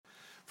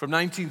From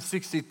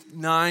 1969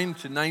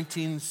 to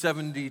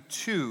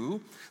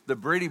 1972, the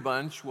Brady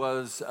Bunch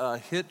was a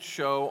hit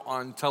show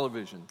on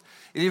television.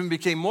 It even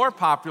became more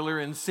popular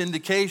in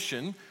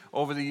syndication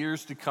over the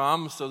years to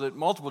come so that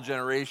multiple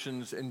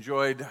generations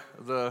enjoyed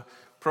the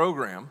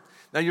program.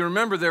 Now you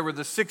remember there were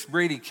the 6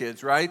 Brady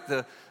kids, right?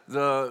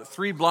 The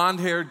 3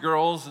 blonde-haired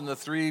girls and the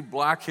 3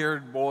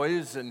 black-haired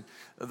boys, and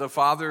the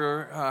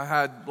father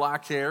had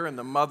black hair and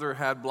the mother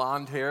had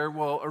blonde hair.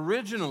 Well,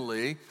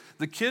 originally,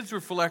 the kids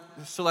were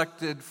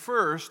selected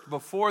first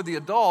before the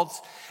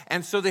adults,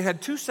 and so they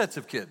had 2 sets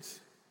of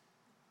kids.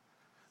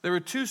 There were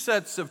 2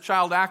 sets of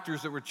child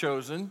actors that were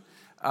chosen.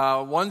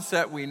 One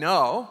set we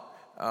know,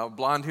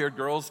 blonde-haired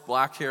girls,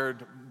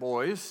 black-haired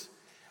boys.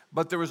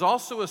 But there was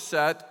also a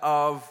set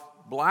of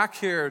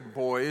black-haired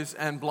boys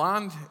and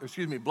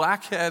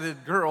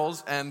black-headed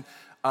girls and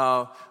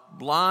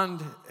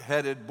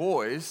blonde-headed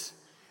boys.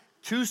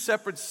 2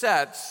 separate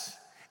sets,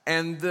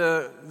 and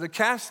the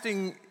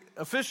casting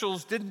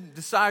officials didn't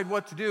decide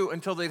what to do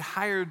until they'd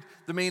hired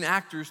the main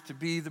actors to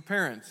be the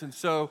parents. And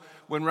so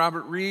when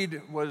Robert Reed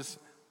was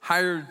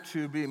hired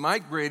to be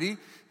Mike Brady,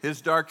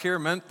 his dark hair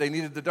meant they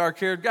needed the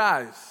dark-haired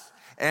guys.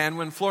 And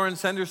when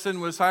Florence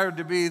Henderson was hired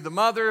to be the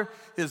mother,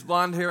 his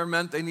blonde hair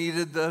meant they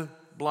needed the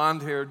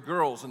blonde-haired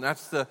girls. And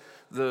that's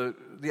the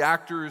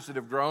actors that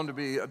have grown to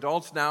be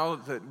adults now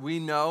that we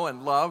know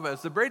and love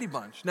as the Brady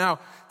Bunch. Now,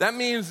 that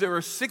means there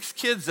are 6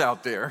 kids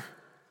out there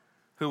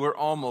who were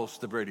almost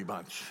the Brady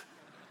Bunch.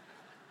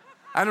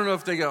 I don't know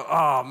if they go,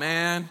 oh,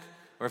 man,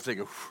 or if they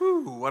go,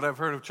 whew, what I've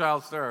heard of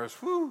child stars,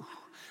 whew.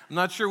 I'm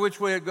not sure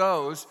which way it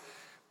goes.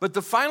 But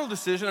the final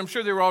decision, I'm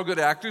sure they were all good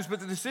actors, but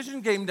the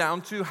decision came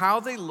down to how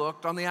they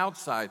looked on the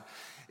outside.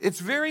 It's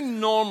very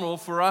normal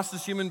for us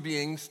as human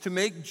beings to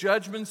make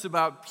judgments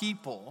about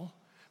people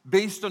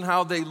based on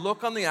how they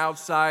look on the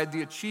outside,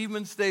 the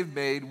achievements they've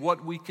made,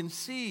 what we can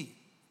see.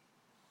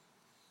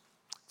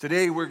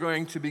 Today we're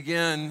going to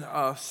begin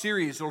a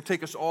series that will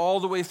take us all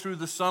the way through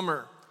the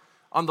summer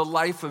on the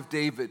life of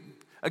David,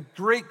 a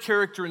great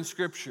character in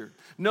Scripture.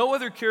 No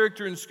other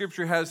character in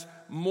Scripture has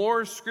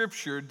more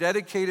Scripture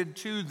dedicated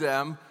to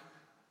them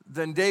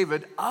than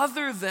David,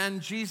 other than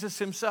Jesus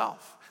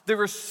himself.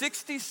 There are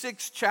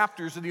 66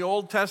 chapters in the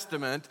Old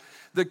Testament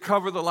that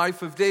cover the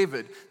life of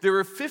David. There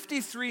are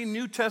 53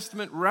 New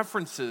Testament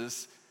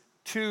references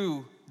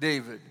to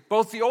David.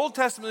 Both the Old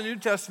Testament and the New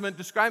Testament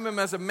describe him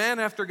as a man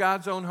after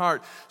God's own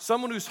heart,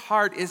 someone whose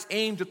heart is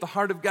aimed at the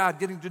heart of God,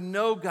 getting to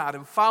know God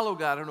and follow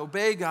God and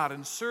obey God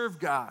and serve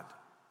God.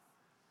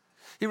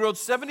 He wrote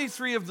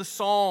 73 of the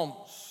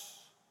Psalms.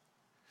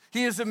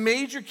 He is a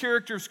major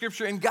character of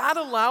Scripture, and God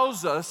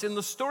allows us in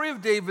the story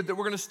of David that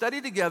we're going to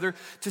study together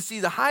to see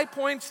the high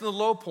points and the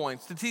low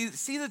points, to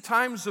see the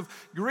times of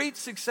great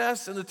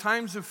success and the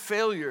times of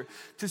failure,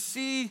 to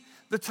see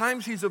the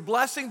times he's a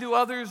blessing to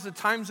others, the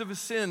times of his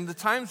sin, the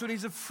times when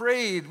he's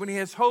afraid, when he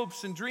has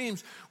hopes and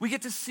dreams. We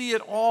get to see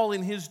it all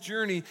in his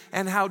journey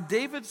and how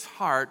David's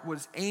heart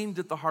was aimed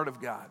at the heart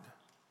of God.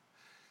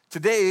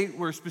 Today,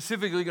 we're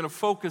specifically going to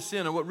focus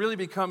in on what really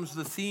becomes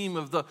the theme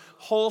of the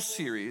whole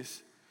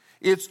series.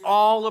 It's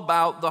all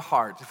about the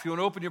heart. If you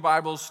want to open your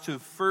Bibles to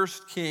 1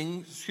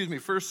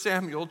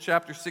 Samuel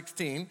chapter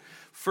 16,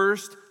 1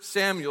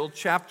 Samuel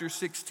chapter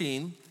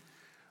 16,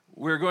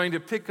 we're going to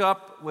pick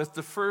up with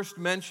the first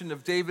mention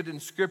of David in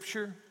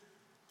Scripture.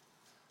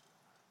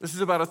 This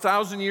is about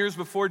 1,000 years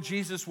before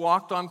Jesus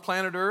walked on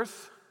planet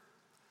Earth.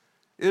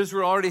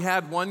 Israel already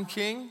had one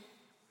king.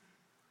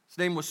 His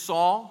name was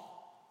Saul.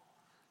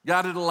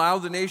 God had allowed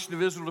the nation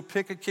of Israel to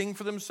pick a king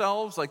for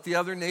themselves, like the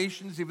other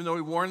nations, even though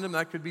he warned them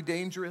that could be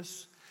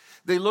dangerous.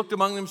 They looked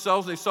among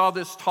themselves, they saw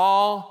this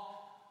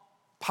tall,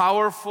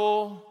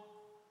 powerful,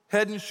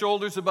 head and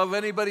shoulders above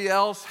anybody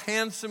else,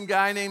 handsome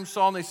guy named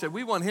Saul, and they said,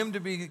 we want him to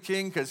be the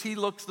king because he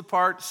looks the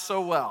part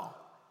so well.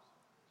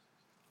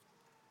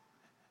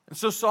 And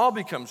so Saul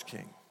becomes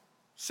king.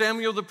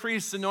 Samuel the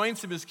priest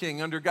anoints him as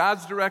king under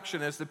God's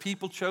direction as the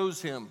people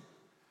chose him.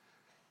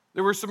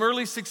 There were some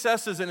early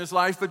successes in his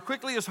life, but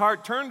quickly his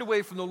heart turned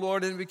away from the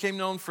Lord and became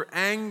known for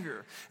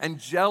anger and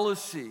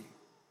jealousy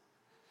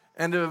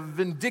and a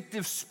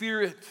vindictive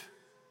spirit.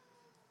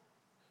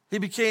 He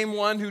became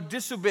one who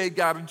disobeyed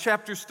God. In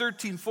chapters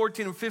 13,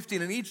 14, and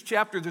 15, in each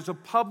chapter, there's a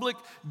public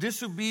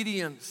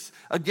disobedience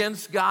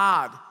against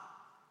God.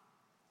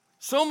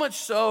 So much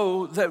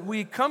so that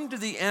we come to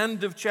the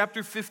end of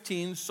chapter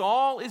 15,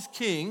 Saul is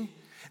king,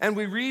 and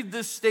we read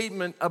this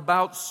statement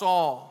about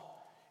Saul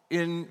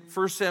in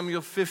 1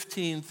 Samuel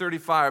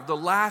 15:35, the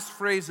last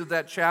phrase of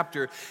that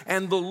chapter.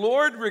 And the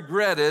Lord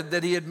regretted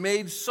that he had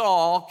made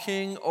Saul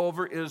king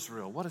over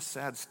Israel. What a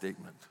sad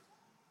statement.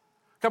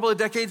 A couple of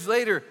decades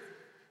later,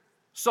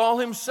 Saul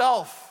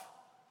himself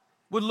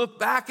would look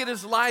back at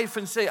his life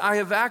and say, I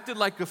have acted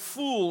like a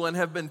fool and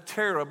have been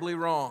terribly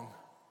wrong.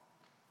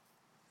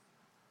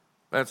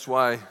 That's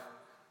why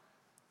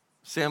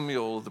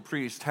Samuel the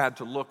priest had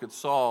to look at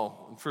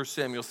Saul in 1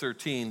 Samuel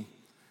 13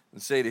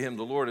 and say to him,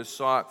 the Lord has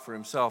sought for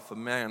himself a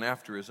man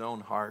after his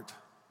own heart.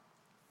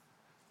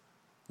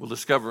 We'll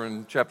discover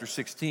in chapter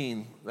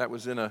 16 that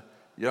was in a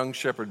young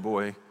shepherd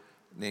boy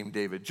named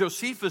David.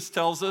 Josephus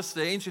tells us,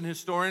 the ancient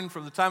historian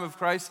from the time of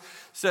Christ,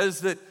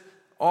 says that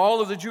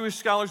all of the Jewish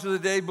scholars of the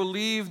day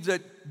believed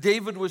that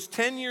David was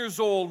 10 years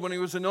old when he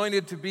was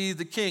anointed to be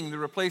the king, the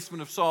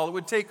replacement of Saul. It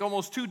would take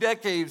almost 2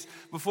 decades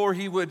before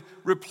he would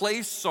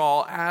replace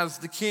Saul as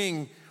the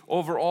king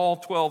over all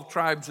 12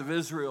 tribes of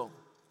Israel.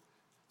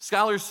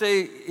 Scholars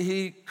say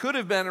he could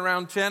have been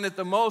around 10, at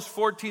the most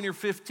 14 or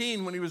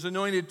 15 when he was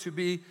anointed to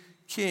be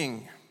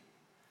king.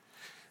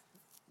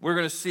 We're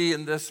going to see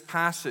in this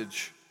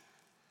passage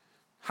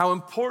how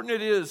important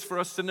it is for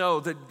us to know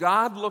that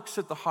God looks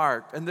at the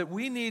heart and that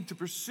we need to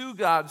pursue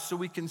God so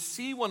we can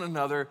see one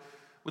another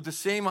with the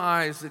same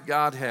eyes that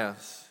God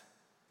has.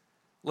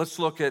 Let's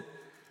look at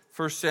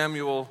 1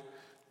 Samuel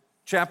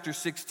chapter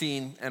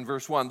 16 and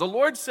verse 1. The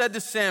Lord said to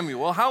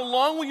Samuel, "How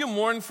long will you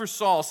mourn for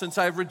Saul, since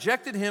I have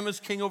rejected him as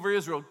king over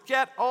Israel?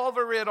 Get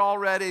over it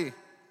already.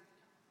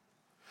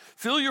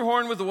 Fill your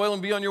horn with oil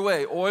and be on your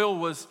way." Oil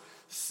was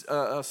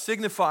a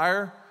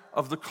signifier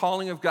of the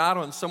calling of God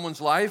on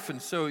someone's life.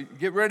 And so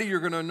get ready,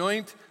 you're going to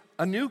anoint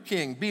a new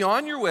king. Be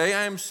on your way,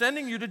 I am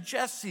sending you to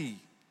Jesse.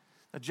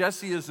 Now,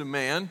 Jesse is a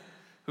man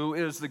who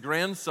is the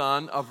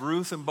grandson of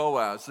Ruth and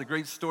Boaz, the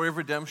great story of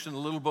redemption, the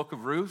little book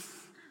of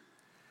Ruth.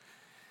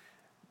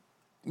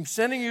 I'm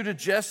sending you to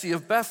Jesse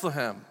of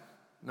Bethlehem.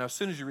 Now, as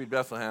soon as you read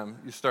Bethlehem,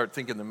 you start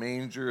thinking the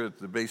manger at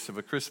the base of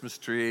a Christmas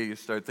tree. You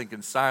start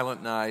thinking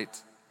Silent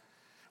Night.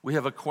 We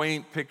have a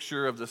quaint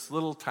picture of this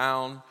little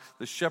town,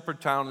 the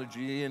shepherd town of the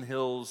Judean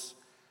hills,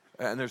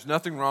 and there's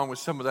nothing wrong with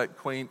some of that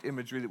quaint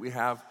imagery that we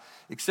have,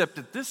 except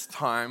at this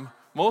time,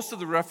 most of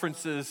the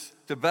references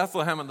to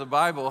Bethlehem in the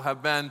Bible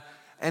have been,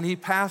 and he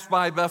passed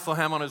by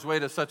Bethlehem on his way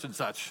to such and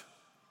such.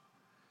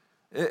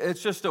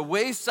 It's just a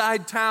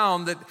wayside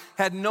town that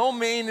had no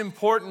main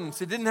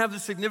importance. It didn't have the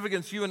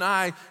significance you and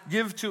I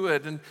give to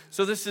it. And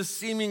so this is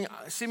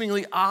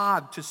seemingly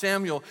odd to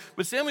Samuel.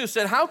 But Samuel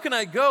said, "How can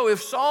I go?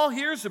 If Saul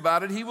hears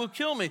about it, he will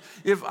kill me.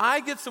 If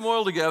I get some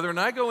oil together and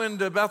I go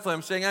into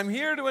Bethlehem saying, 'I'm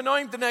here to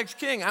anoint the next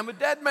king,' I'm a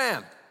dead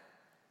man."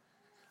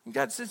 And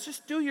God says,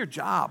 "Just do your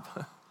job.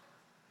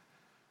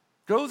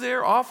 Go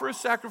there, offer a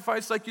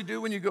sacrifice like you do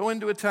when you go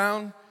into a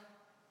town."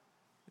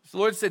 The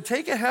Lord said,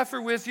 "Take a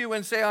heifer with you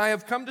and say, 'I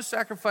have come to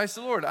sacrifice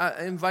the Lord.' I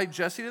invite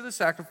Jesse to the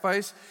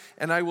sacrifice,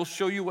 and I will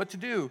show you what to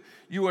do.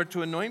 You are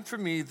to anoint for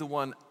me the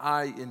one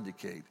I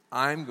indicate.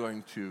 I'm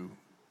going to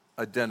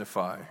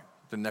identify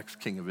the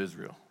next king of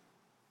Israel."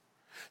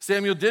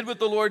 Samuel did what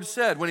the Lord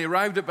said. When he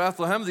arrived at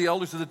Bethlehem, the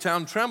elders of the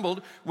town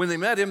trembled. When they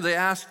met him, they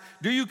asked,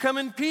 "Do you come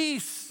in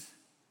peace?"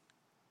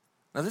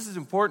 Now, this is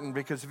important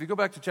because if you go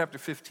back to chapter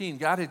 15,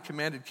 God had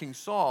commanded King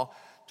Saul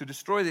to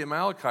destroy the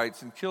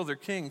Amalekites and kill their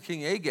king,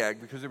 King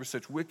Agag, because they were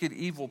such wicked,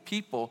 evil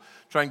people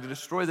trying to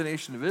destroy the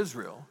nation of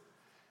Israel.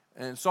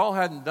 And Saul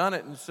hadn't done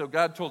it, and so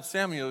God told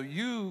Samuel,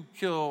 "You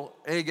kill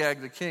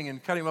Agag the king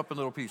and cut him up in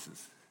little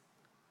pieces."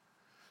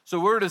 So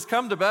word has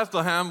come to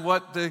Bethlehem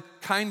what the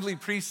kindly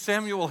priest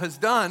Samuel has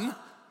done,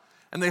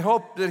 and they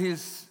hope that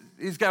he's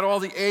got all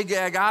the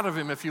Agag out of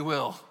him, if you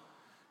will,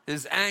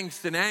 his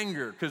angst and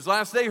anger, because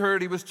last they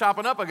heard he was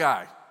chopping up a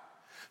guy.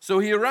 So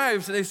he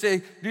arrives and they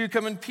say, "Do you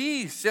come in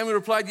peace?" Samuel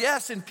replied,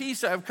 "Yes, in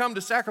peace I have come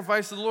to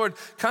sacrifice to the Lord.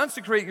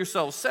 Consecrate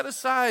yourselves, set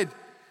aside,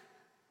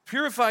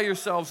 purify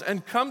yourselves,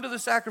 and come to the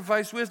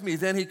sacrifice with me."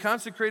 Then he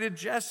consecrated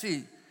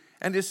Jesse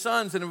and his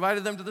sons and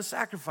invited them to the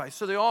sacrifice.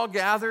 So they all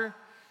gather.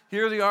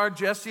 Here they are,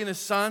 Jesse and his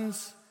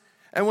sons.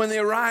 And when they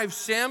arrived,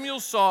 Samuel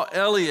saw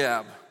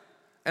Eliab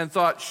and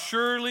thought,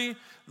 "Surely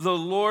the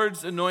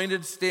Lord's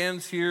anointed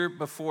stands here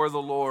before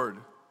the Lord."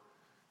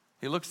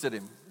 He looks at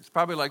him. It's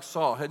probably like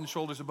Saul, head and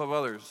shoulders above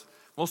others.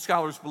 Most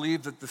scholars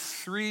believe that the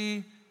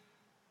 3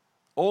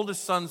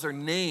 oldest sons are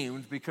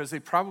named because they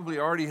probably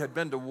already had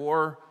been to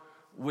war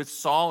with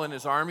Saul and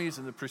his armies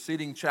in the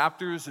preceding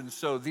chapters. And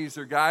so these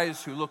are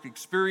guys who look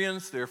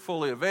experienced. They're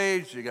fully of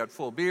age. They got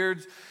full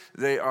beards.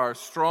 They are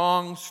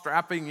strong,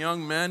 strapping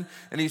young men.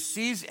 And he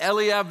sees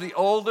Eliab, the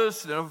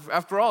oldest.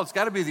 After all, it's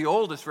got to be the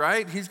oldest,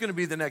 right? He's going to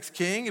be the next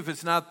king. If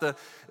it's not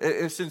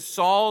since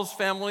Saul's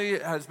family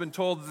has been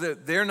told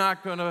that they're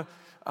not going to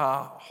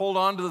hold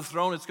on to the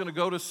throne, it's going to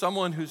go to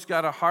someone who's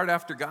got a heart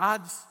after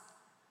God's.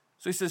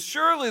 So he says,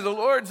 "Surely the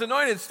Lord's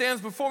anointed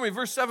stands before me."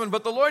 Verse 7,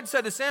 "But the Lord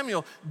said to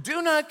Samuel,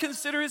 'Do not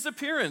consider his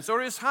appearance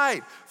or his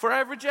height, for I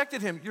have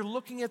rejected him.'" You're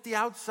looking at the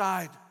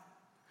outside.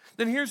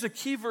 Then here's a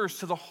key verse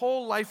to the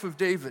whole life of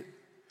David.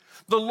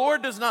 "The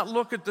Lord does not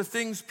look at the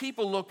things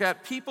people look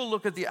at. People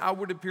look at the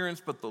outward appearance,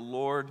 but the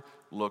Lord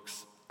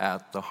looks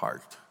at the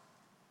heart."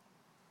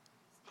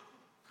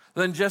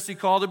 Then Jesse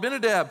called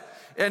Abinadab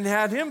and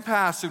had him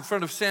pass in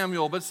front of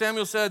Samuel. But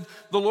Samuel said,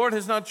 "The Lord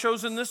has not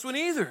chosen this one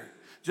either."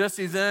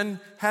 Jesse then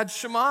had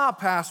Shammah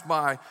pass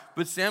by.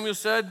 But Samuel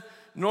said,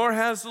 "Nor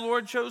has the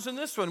Lord chosen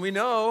this one." We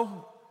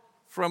know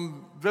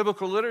from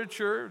biblical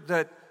literature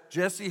that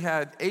Jesse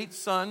had 8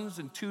 sons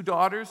and 2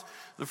 daughters.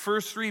 The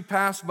first 3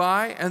 passed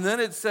by. And then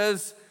it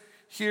says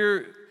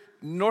here,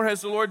 "Nor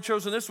has the Lord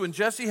chosen this one."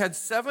 Jesse had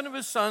 7 of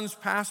his sons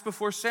pass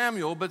before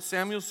Samuel. But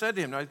Samuel said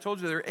to him, now I told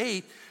you there are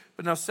 8,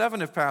 but now 7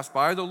 have passed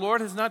by. The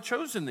Lord has not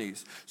chosen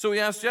these. So he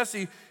asked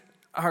Jesse,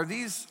 are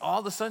these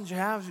all the sons you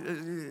have?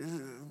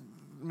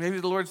 Maybe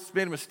the Lord's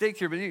made a mistake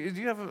here, but do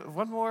you have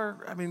one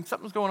more? I mean,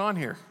 something's going on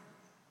here.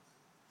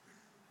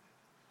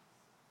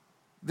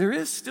 There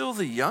is still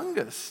the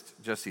youngest,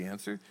 Jesse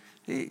answered.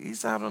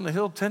 He's out on the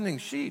hill tending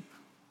sheep.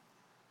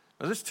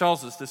 Now, this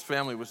tells us this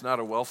family was not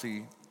a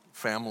wealthy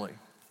family.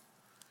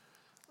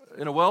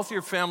 In a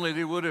wealthier family,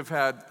 they would have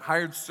had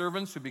hired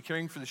servants who'd be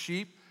caring for the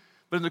sheep.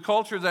 But in the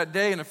culture of that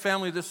day, in a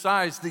family this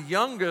size, the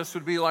youngest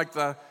would be like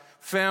the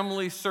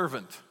family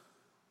servant.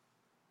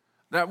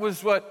 That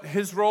was what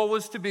his role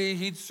was to be.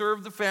 He'd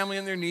serve the family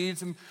and their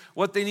needs, and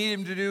what they need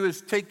him to do is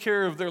take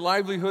care of their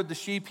livelihood, the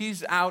sheep.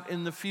 He's out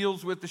in the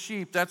fields with the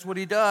sheep. That's what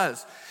he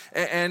does.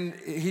 And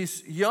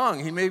he's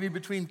young. He may be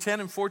between 10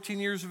 and 14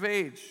 years of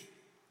age.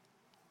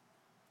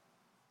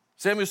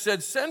 Samuel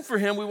said, "Send for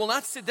him. We will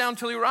not sit down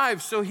till he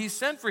arrives." So he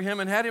sent for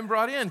him and had him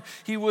brought in.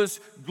 He was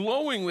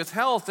glowing with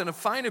health and a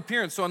fine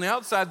appearance. So on the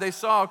outside they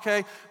saw,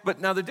 okay. But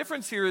now the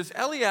difference here is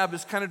Eliab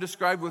is kind of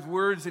described with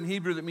words in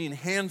Hebrew that mean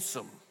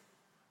handsome.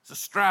 He's a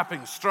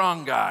strapping,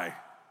 strong guy.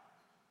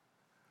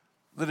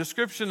 The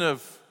description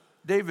of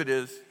David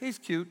is, he's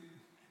cute.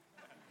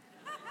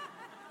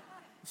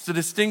 It's the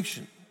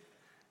distinction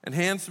and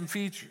handsome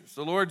features.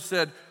 The Lord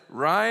said,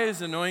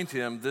 "Rise, anoint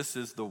him. This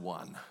is the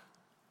one."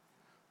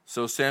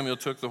 So Samuel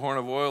took the horn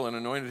of oil and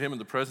anointed him in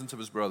the presence of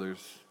his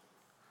brothers.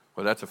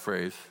 Well, that's a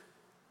phrase.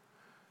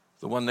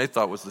 The one they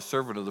thought was the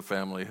servant of the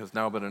family has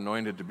now been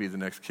anointed to be the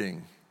next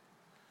king.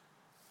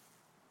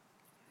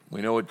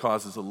 We know it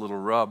causes a little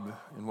rub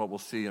in what we'll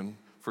see in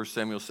 1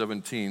 Samuel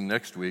 17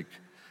 next week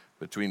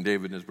between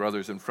David and his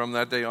brothers. And from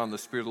that day on, the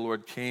Spirit of the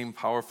Lord came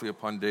powerfully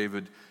upon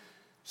David.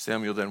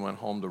 Samuel then went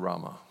home to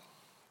Ramah.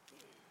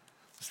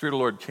 The Spirit of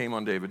the Lord came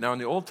on David. Now in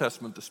the Old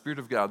Testament, the Spirit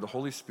of God, the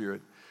Holy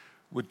Spirit,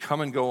 would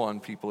come and go on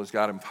people as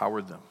God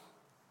empowered them.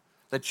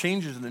 That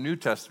changes in the New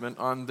Testament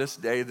on this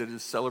day that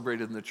is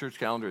celebrated in the church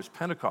calendar as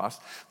Pentecost.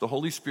 The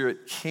Holy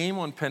Spirit came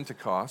on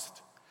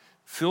Pentecost,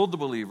 filled the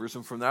believers,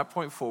 and from that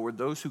point forward,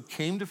 those who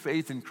came to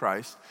faith in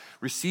Christ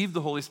received the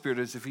Holy Spirit,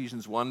 as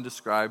Ephesians 1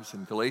 describes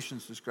and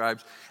Galatians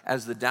describes,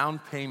 as the down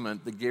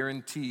payment, the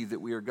guarantee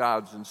that we are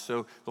God's. And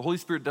so the Holy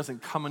Spirit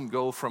doesn't come and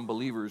go from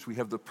believers. We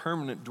have the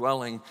permanent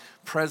dwelling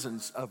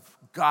presence of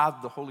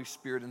God, the Holy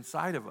Spirit,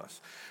 inside of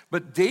us.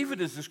 But David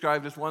is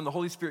described as one the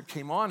Holy Spirit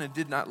came on and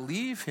did not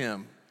leave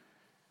him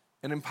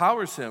and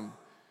empowers him.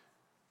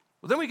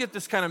 Well, then we get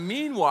this kind of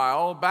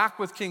meanwhile, back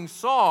with King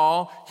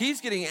Saul,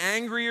 he's getting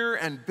angrier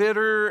and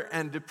bitter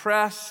and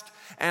depressed,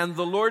 and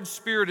the Lord's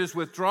Spirit is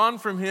withdrawn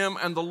from him,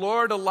 and the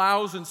Lord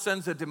allows and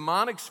sends a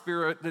demonic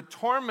spirit that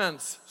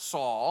torments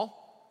Saul.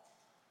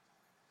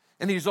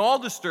 And he's all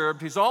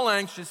disturbed, he's all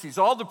anxious, he's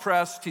all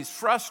depressed, he's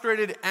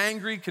frustrated,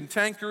 angry,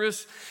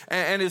 cantankerous,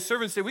 and his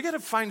servants say, we got to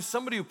find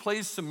somebody who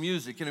plays some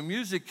music. You know,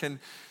 music can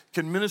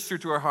minister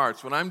to our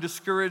hearts. When I'm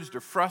discouraged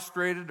or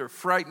frustrated or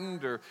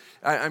frightened or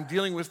I'm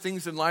dealing with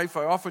things in life,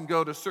 I often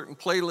go to certain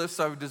playlists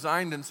I've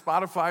designed in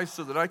Spotify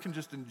so that I can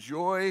just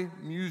enjoy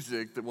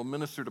music that will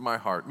minister to my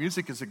heart.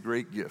 Music is a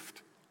great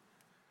gift.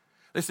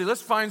 They say,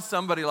 let's find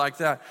somebody like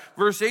that.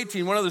 Verse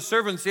 18, one of the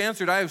servants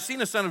answered, I have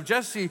seen a son of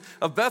Jesse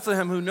of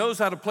Bethlehem who knows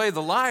how to play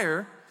the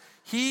lyre.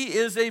 He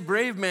is a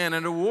brave man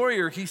and a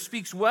warrior. He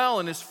speaks well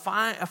and is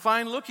a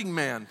fine-looking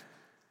man.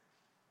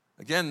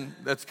 Again,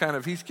 that's kind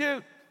of, he's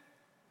cute.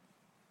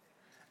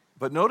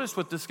 But notice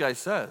what this guy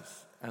says,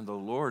 and the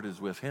Lord is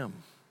with him.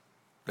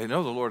 They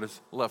know the Lord has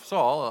left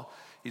Saul.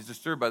 He's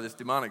disturbed by this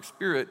demonic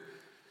spirit.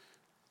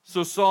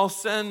 So Saul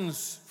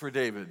sends for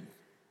David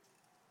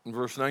in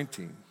verse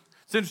 19.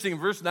 It's interesting, in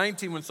verse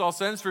 19, when Saul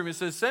sends for him, he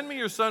says, send me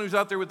your son who's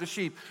out there with the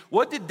sheep.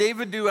 What did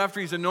David do after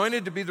he's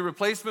anointed to be the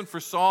replacement for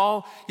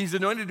Saul? He's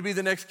anointed to be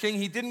the next king.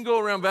 He didn't go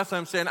around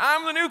Bethlehem saying,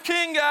 I'm the new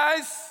king,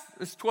 guys.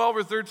 This 12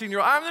 or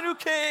 13-year-old, I'm the new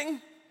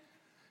king.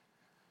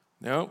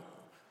 No.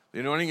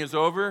 The anointing is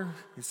over.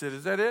 He said,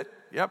 is that it?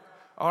 Yep.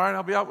 All right,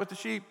 I'll be out with the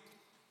sheep.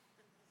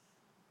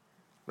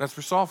 That's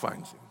where Saul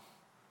finds him.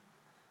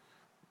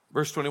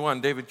 Verse 21,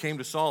 David came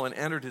to Saul and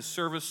entered his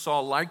service.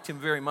 Saul liked him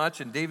very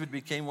much, and David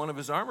became one of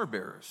his armor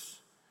bearers.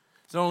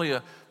 He's not only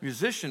a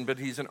musician, but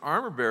he's an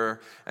armor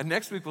bearer. And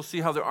next week we'll see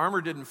how the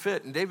armor didn't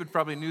fit. And David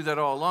probably knew that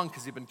all along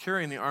because he'd been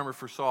carrying the armor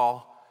for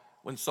Saul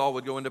when Saul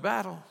would go into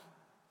battle.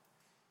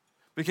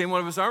 Became one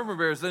of his armor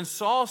bearers. Then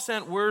Saul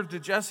sent word to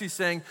Jesse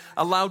saying,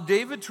 allow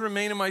David to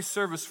remain in my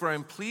service, for I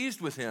am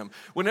pleased with him.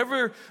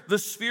 Whenever the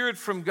spirit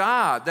from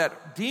God,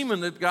 that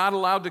demon that God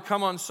allowed to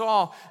come on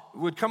Saul,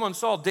 would come on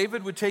Saul,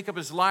 David would take up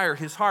his lyre,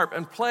 his harp,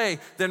 and play.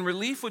 Then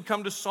relief would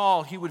come to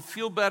Saul. He would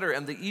feel better,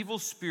 and the evil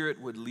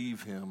spirit would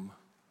leave him.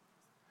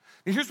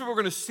 And here's what we're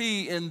going to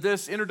see in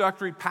this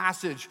introductory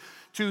passage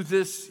to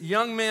this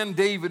young man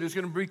David, who's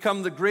going to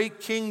become the great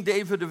King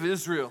David of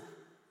Israel.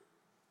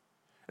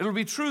 It'll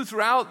be true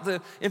throughout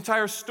the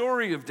entire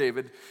story of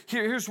David.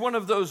 Here's one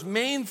of those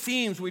main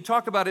themes we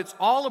talk about. It's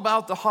all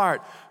about the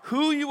heart.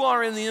 Who you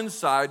are in the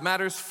inside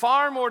matters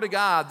far more to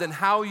God than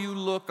how you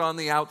look on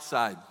the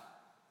outside.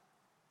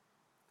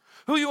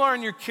 Who you are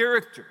in your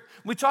character.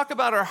 When we talk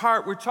about our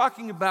heart, we're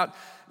talking about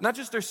not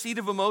just our seat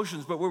of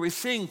emotions, but where we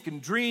think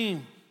and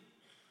dream,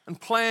 and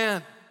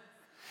plan.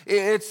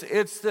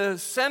 It's the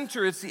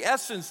center, it's the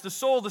essence, the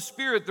soul, the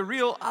spirit, the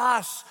real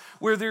us,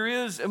 where there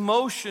is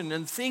emotion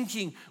and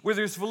thinking, where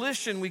there's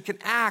volition, we can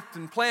act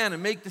and plan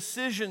and make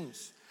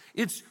decisions.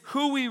 It's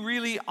who we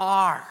really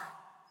are.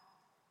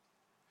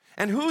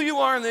 And who you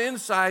are on the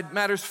inside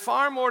matters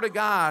far more to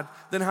God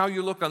than how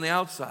you look on the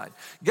outside.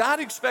 God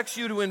expects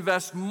you to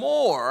invest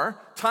more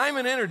time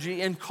and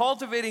energy in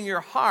cultivating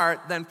your heart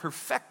than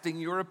perfecting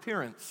your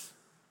appearance.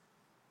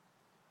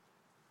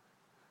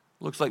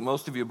 Looks like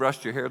most of you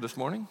brushed your hair this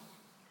morning.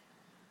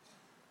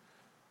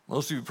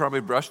 Most of you probably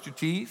brushed your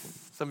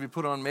teeth. Some of you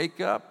put on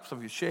makeup. Some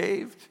of you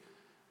shaved.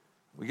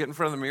 We get in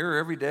front of the mirror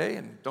every day,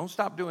 and don't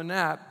stop doing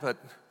that. But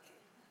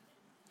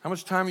how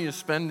much time are you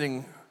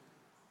spending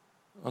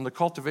on the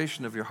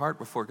cultivation of your heart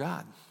before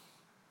God?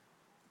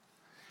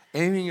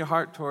 Aiming your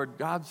heart toward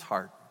God's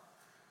heart,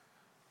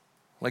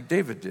 like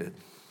David did.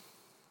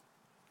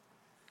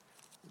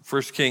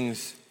 1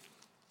 Kings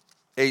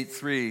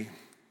 8:3.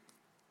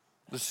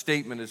 The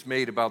statement is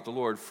made about the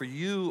Lord. For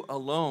you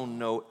alone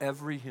know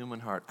every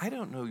human heart. I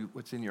don't know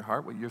what's in your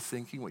heart, what you're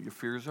thinking, what your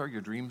fears are, your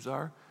dreams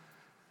are,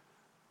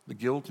 the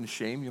guilt and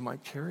shame you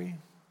might carry.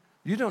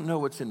 You don't know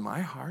what's in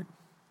my heart,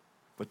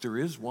 but there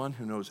is one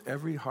who knows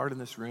every heart in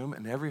this room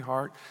and every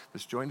heart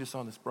that's joined us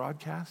on this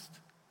broadcast.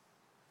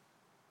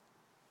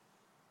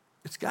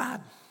 It's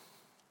God.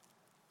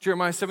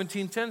 Jeremiah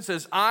 17:10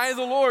 says, I,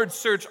 the Lord,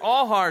 search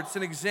all hearts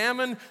and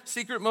examine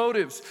secret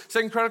motives.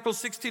 2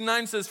 Chronicles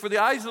 16:9 says, for the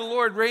eyes of the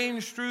Lord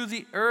range through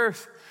the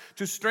earth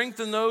to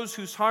strengthen those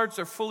whose hearts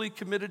are fully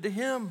committed to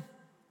him.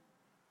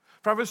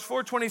 Proverbs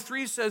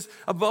 4:23 says,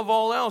 above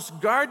all else,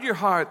 guard your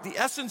heart. The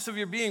essence of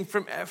your being,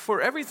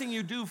 for everything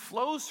you do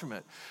flows from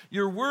it.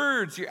 Your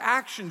words, your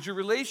actions, your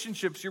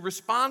relationships, your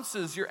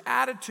responses, your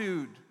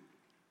attitude,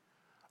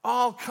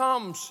 all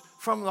comes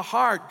from the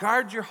heart.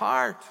 Guard your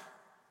heart.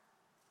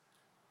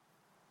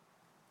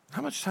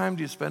 How much time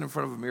do you spend in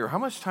front of a mirror? How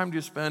much time do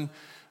you spend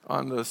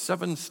on the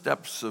 7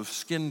 steps of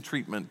skin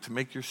treatment to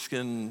make your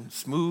skin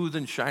smooth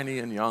and shiny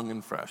and young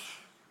and fresh?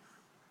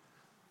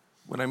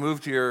 When I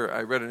moved here,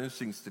 I read an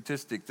interesting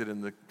statistic that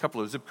in the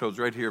couple of zip codes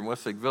right here in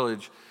Westlake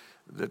Village,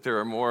 that there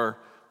are more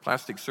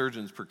plastic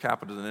surgeons per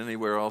capita than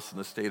anywhere else in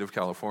the state of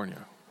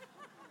California.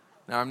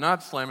 Now, I'm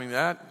not slamming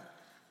that.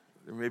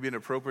 There may be an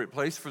appropriate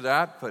place for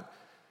that, but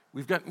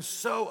we've gotten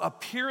so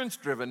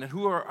appearance-driven and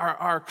who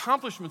our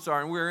accomplishments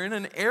are, and we're in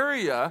an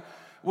area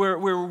where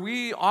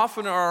we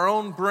often are our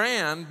own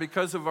brand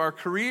because of our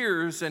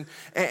careers and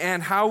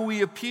how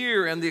we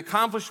appear and the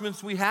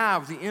accomplishments we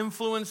have. The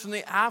influence and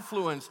the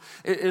affluence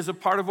is a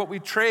part of what we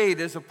trade,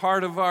 is a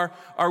part of our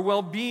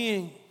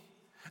well-being.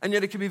 And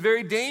yet it can be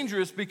very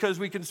dangerous because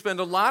we can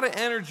spend a lot of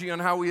energy on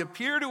how we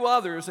appear to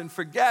others and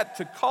forget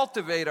to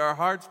cultivate our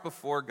hearts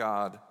before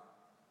God.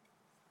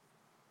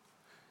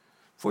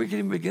 Before you can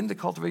even begin to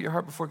cultivate your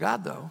heart before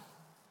God, though,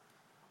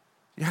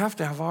 you have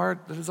to have a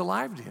heart that is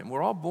alive to him.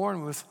 We're all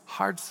born with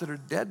hearts that are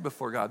dead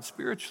before God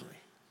spiritually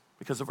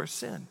because of our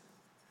sin.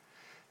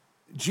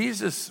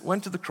 Jesus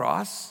went to the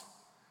cross,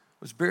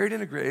 was buried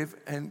in a grave,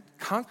 and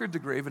conquered the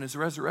grave in his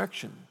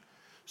resurrection,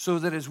 so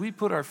that as we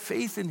put our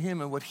faith in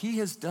him and what he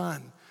has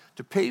done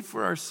to pay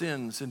for our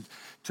sins and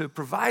to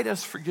provide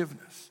us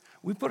forgiveness,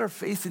 we put our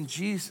faith in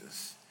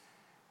Jesus,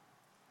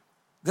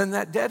 then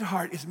that dead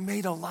heart is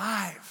made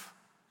alive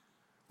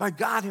by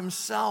God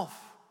himself.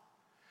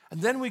 And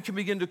then we can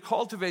begin to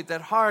cultivate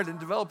that heart and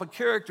develop a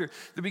character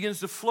that begins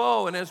to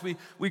flow. And as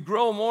we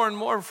grow more and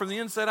more from the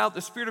inside out,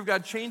 the Spirit of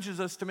God changes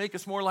us to make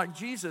us more like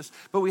Jesus.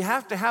 But we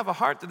have to have a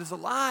heart that is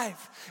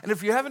alive. And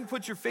if you haven't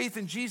put your faith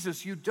in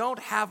Jesus, you don't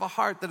have a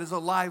heart that is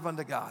alive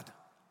unto God.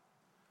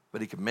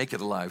 But he can make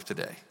it alive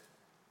today.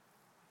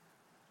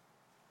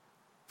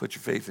 Put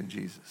your faith in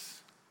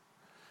Jesus.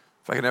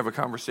 If I can have a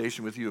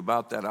conversation with you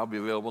about that, I'll be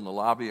available in the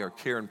lobby. Our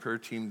care and prayer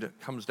team that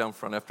comes down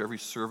front after every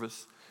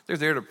service. They're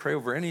there to pray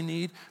over any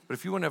need. But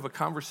if you want to have a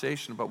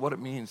conversation about what it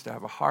means to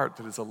have a heart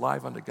that is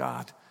alive unto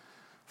God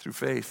through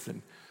faith,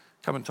 then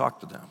come and talk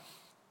to them.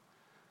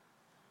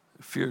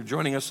 If you're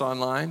joining us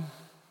online,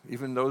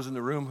 even those in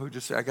the room who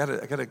just say, I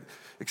gotta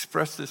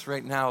express this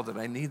right now that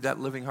I need that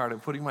living heart. I'm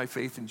putting my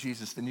faith in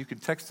Jesus. Then you can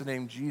text the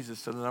name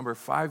Jesus to the number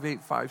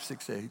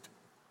 58568.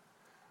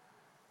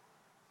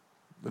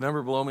 The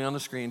number below me on the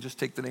screen, just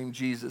take the name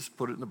Jesus,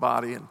 put it in the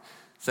body, and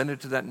send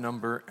it to that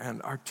number,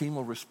 and our team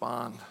will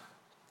respond.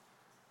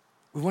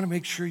 We want to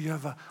make sure you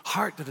have a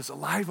heart that is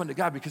alive unto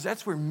God, because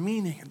that's where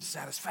meaning and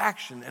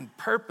satisfaction and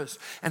purpose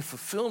and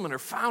fulfillment are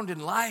found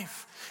in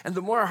life. And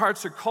the more our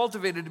hearts are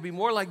cultivated to be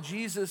more like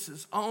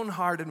Jesus' own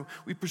heart, and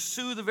we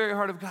pursue the very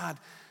heart of God,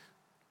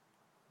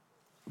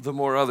 the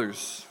more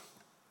others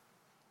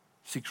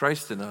see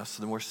Christ in us,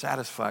 the more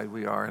satisfied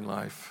we are in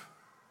life.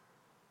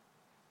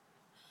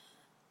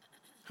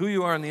 Who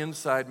you are on the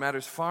inside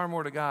matters far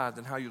more to God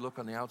than how you look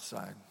on the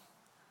outside.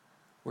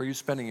 Where are you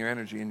spending your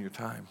energy and your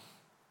time?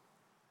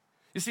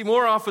 You see,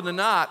 more often than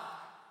not,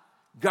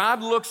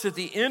 God looks at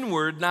the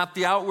inward, not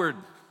the outward.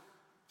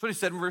 That's what he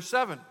said in verse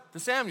 7 to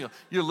Samuel.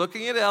 You're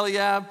looking at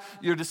Eliab,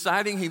 you're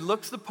deciding he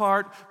looks the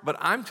part, but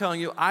I'm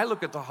telling you, I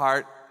look at the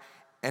heart,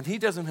 and he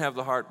doesn't have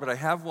the heart, but I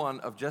have one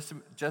of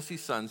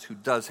Jesse's sons who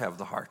does have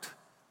the heart.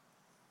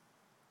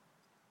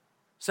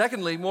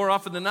 Secondly, more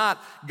often than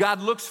not, God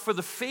looks for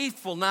the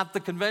faithful, not the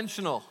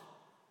conventional.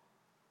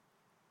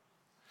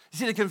 You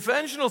see, the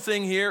conventional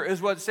thing here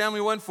is what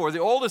Samuel went for. The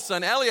oldest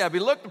son, Eliab, he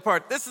looked the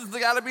part. This has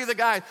got to be the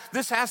guy.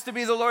 This has to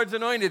be the Lord's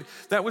anointed.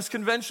 That was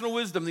conventional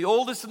wisdom, the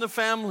oldest in the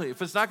family.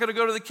 If it's not going to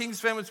go to the king's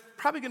family, it's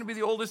probably going to be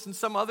the oldest in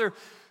some other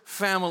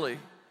family.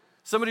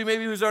 Somebody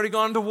maybe who's already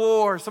gone to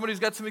war, somebody who's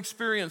got some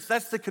experience.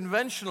 That's the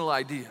conventional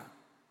idea.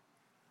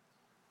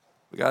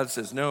 But God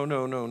says, no,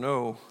 no, no,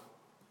 no.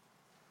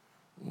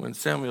 When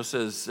Samuel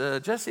says,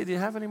 Jesse, do you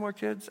have any more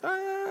kids?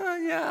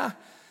 Yeah,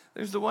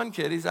 there's the one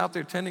kid. He's out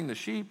there tending the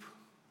sheep.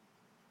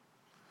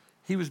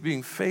 He was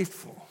being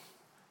faithful.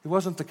 He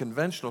wasn't the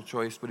conventional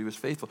choice, but he was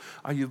faithful.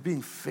 Are you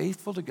being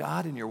faithful to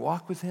God in your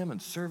walk with him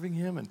and serving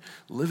him and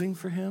living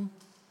for him?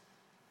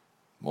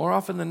 More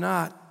often than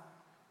not,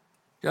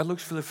 God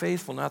looks for the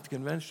faithful, not the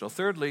conventional.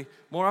 Thirdly,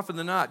 more often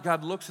than not,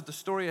 God looks at the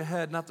story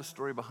ahead, not the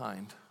story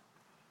behind.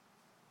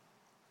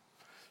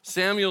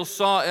 Samuel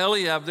saw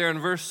Eliab there in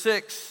verse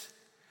 6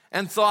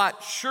 and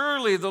thought,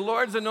 surely the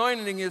Lord's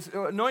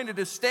anointed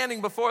is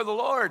standing before the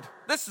Lord.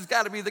 This has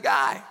got to be the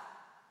guy.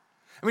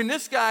 I mean,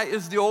 this guy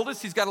is the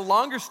oldest. He's got a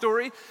longer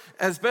story.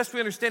 As best we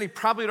understand, he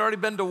probably had already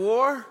been to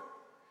war.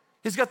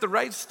 He's got the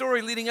right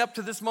story leading up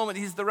to this moment.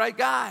 He's the right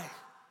guy.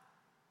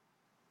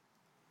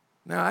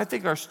 Now, I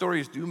think our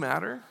stories do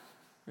matter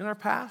in our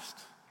past.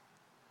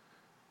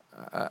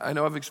 I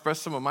know I've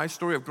expressed some of my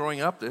story of growing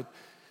up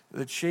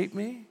that shaped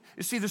me.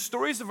 You see, the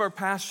stories of our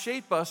past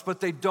shape us, but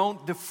they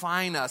don't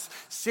define us.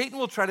 Satan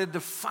will try to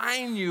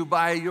define you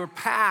by your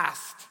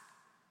past.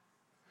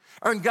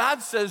 And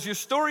God says, your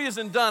story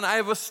isn't done. I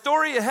have a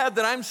story ahead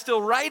that I'm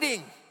still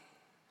writing.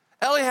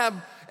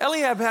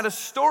 Eliab had a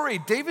story.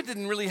 David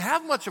didn't really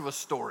have much of a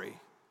story.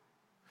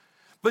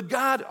 But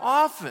God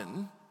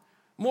often,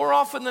 more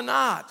often than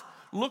not,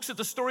 looks at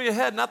the story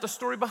ahead, not the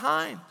story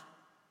behind.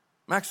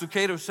 Max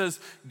Lucado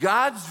says,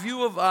 God's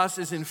view of us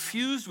is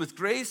infused with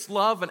grace,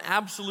 love, and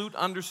absolute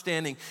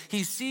understanding.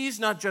 He sees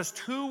not just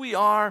who we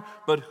are,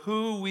 but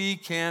who we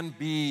can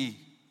be.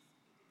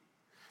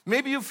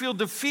 Maybe you feel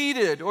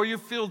defeated or you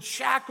feel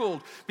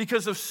shackled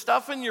because of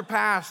stuff in your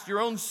past,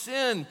 your own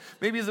sin,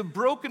 maybe the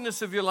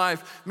brokenness of your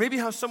life, maybe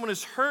how someone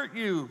has hurt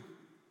you.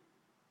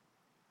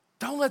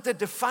 Don't let that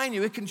define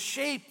you. It can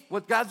shape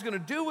what God's going to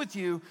do with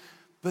you,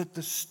 but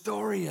the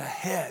story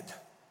ahead,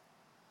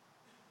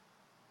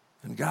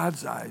 in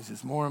God's eyes,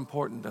 is more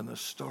important than the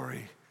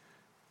story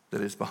that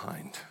is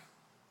behind.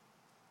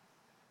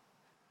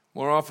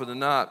 More often than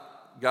not,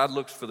 God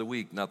looks for the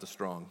weak, not the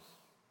strong.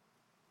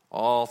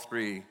 All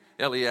three,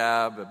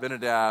 Eliab,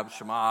 Abinadab,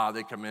 Shammah,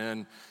 they come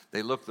in,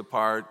 they look the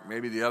part.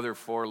 Maybe the other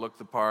four look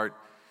the part.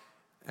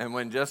 And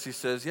when Jesse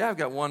says, yeah, I've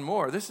got one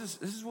more, this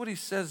is what he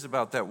says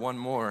about that one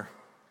more.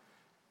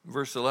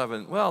 Verse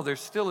 11, well, there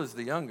still is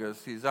the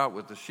youngest. He's out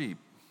with the sheep.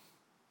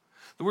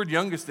 The word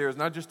youngest there is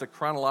not just a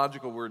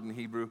chronological word in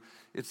Hebrew.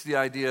 It's the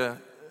idea,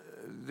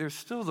 there's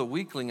still the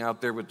weakling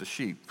out there with the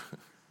sheep.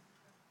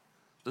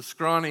 The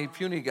scrawny,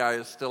 puny guy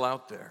is still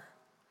out there.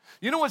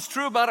 You know what's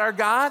true about our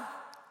God?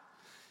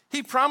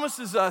 He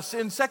promises us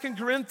in 2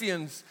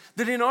 Corinthians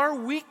that in our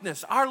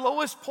weakness, our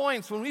lowest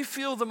points, when we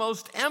feel the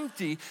most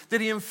empty, that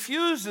he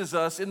infuses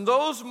us in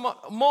those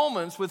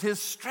moments with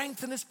his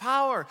strength and his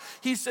power.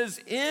 He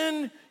says,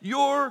 in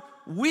your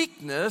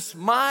weakness,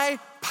 my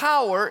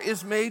power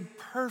is made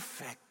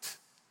perfect.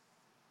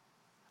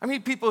 I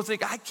mean, people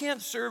think, I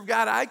can't serve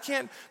God. I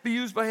can't be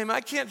used by him.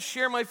 I can't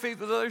share my faith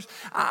with others.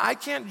 I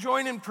can't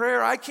join in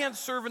prayer. I can't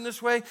serve in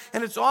this way.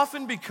 And it's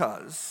often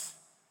because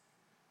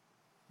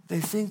they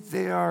think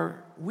they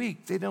are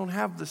weak. They don't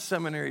have the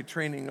seminary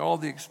training, all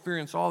the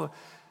experience,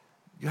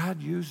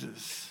 God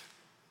uses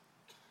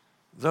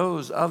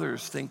those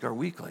others think are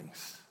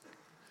weaklings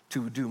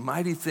to do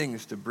mighty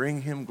things to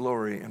bring him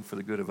glory and for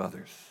the good of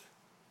others.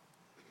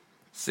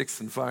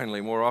 Sixth and finally,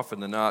 more often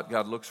than not,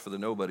 God looks for the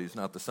nobodies,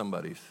 not the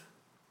somebodies.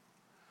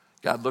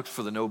 God looks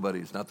for the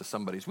nobodies, not the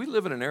somebodies. We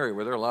live in an area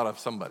where there are a lot of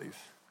somebodies.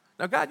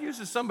 Now, God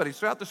uses somebody.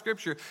 Throughout the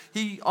scripture,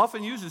 he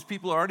often uses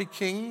people who are already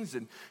kings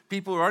and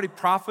people who are already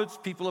prophets,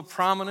 people of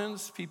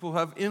prominence, people who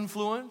have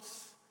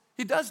influence.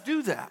 He does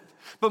do that.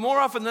 But more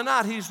often than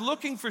not, he's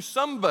looking for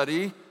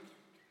somebody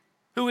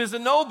who is a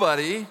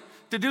nobody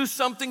to do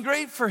something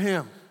great for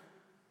him.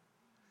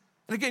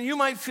 And again, you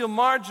might feel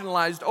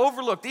marginalized,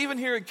 overlooked, even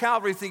here at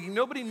Calvary, thinking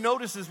nobody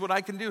notices what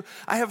I can do.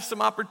 I have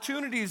some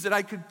opportunities that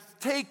I could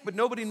take, but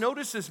nobody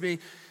notices me.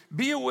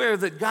 Be aware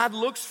that God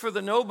looks for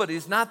the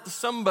nobodies, not the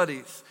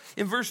somebodies.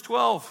 In verse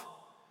 12,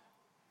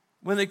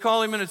 when they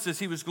call him in, it says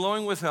he was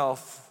glowing with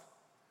health,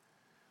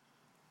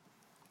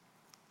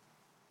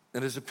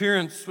 and his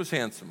appearance was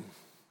handsome.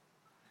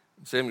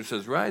 And Samuel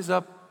says, rise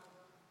up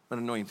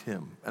and anoint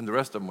him. And the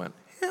rest of them went,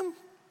 him?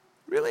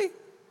 Really?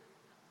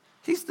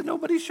 He's the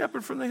nobody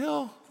shepherd from the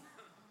hill.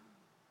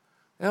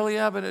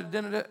 Eliab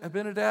and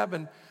Abinadab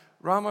and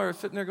Ramah are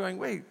sitting there going,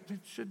 wait,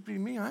 it should be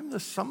me. I'm the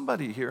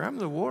somebody here. I'm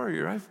the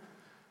warrior.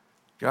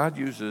 God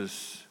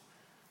uses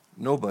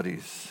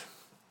nobodies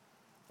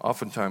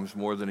oftentimes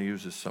more than he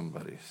uses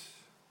somebody's.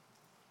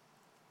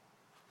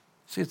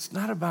 See, it's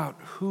not about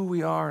who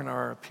we are and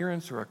our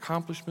appearance or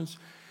accomplishments.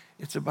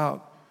 It's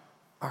about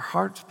our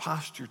heart's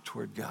posture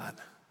toward God.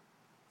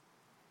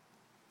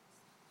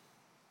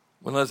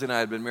 When Leslie and I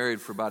had been married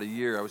for about a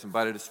year, I was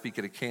invited to speak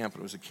at a camp.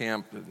 It was a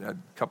camp that had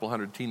a couple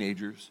hundred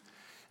teenagers.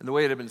 And the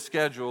way it had been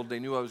scheduled, they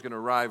knew I was going to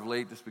arrive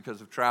late just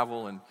because of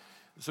travel. And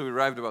so we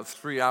arrived about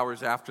 3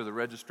 hours after the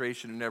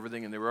registration and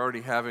everything, and they were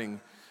already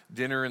having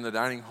dinner in the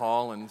dining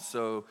hall. And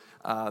so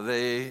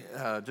they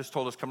just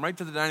told us, come right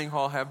to the dining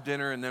hall, have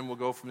dinner, and then we'll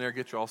go from there,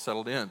 get you all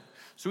settled in.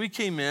 So we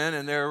came in,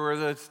 and there were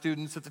the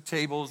students at the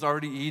tables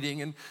already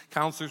eating and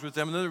counselors with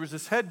them. And then there was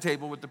this head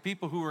table with the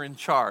people who were in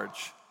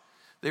charge.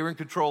 They were in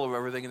control of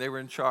everything, and they were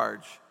in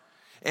charge.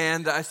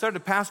 And I started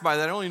to pass by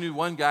that. I only knew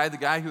one guy, the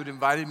guy who had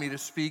invited me to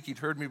speak. He'd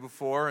heard me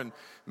before and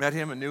met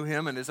him and knew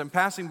him. And as I'm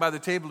passing by the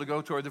table to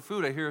go toward the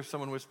food, I hear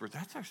someone whisper,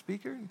 "That's our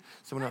speaker?" And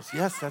someone else,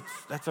 "Yes,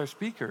 that's our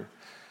speaker."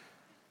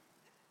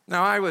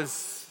 Now, I was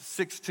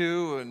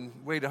 6'2"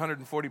 and weighed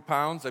 140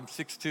 pounds. I'm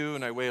 6'2",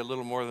 and I weigh a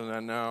little more than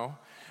that now.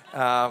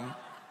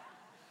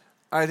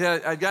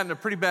 I'd gotten a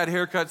pretty bad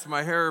haircut, so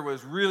my hair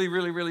was really,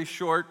 really, really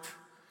short.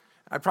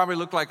 I probably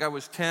looked like I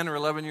was 10 or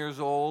 11 years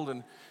old.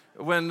 And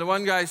when the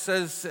one guy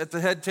says at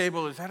the head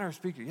table, "Is that our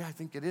speaker?" "Yeah, I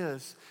think it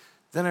is."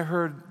 Then I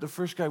heard the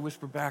first guy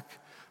whisper back,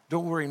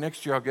 "Don't worry,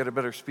 next year I'll get a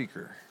better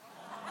speaker."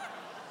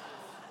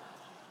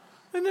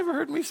 They never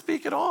heard me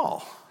speak at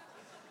all.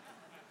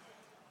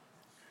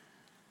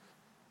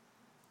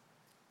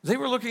 They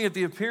were looking at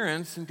the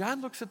appearance, and God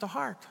looks at the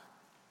heart.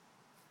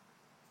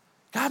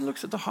 God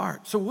looks at the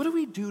heart. So what do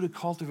we do to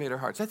cultivate our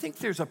hearts? I think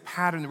there's a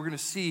pattern that we're going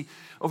to see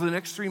over the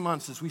next 3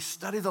 months as we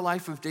study the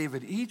life of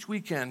David each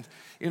weekend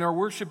in our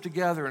worship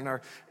together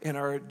and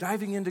our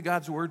diving into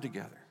God's word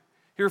together.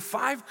 Here are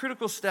 5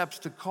 critical steps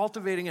to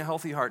cultivating a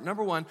healthy heart.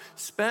 Number 1,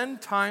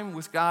 spend time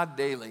with God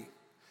daily.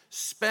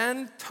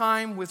 Spend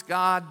time with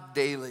God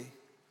daily.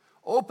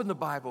 Open the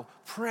Bible,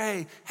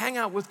 pray, hang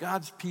out with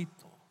God's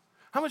people.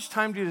 How much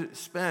time do you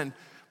spend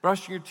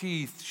brushing your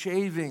teeth,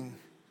 shaving,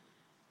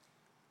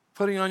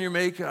 putting on your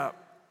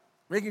makeup,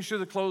 making sure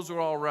the clothes are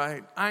all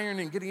right,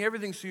 ironing, getting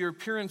everything so your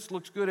appearance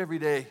looks good every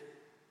day?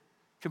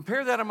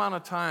 Compare that amount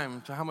of time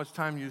to how much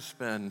time you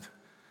spend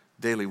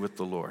daily with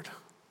the Lord.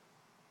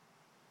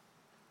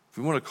 If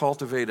we want to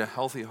cultivate a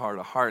healthy heart,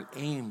 a heart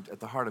aimed at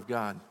the heart of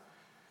God,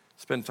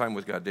 spend time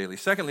with God daily.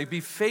 Secondly, be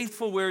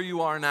faithful where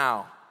you are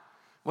now.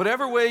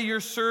 Whatever way you're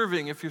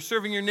serving, if you're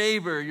serving your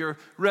neighbor, your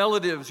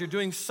relatives, you're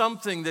doing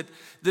something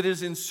that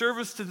is in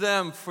service to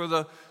them for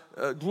the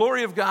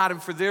glory of God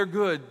and for their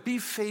good, be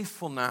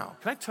faithful now.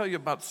 Can I tell you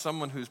about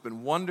someone who's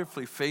been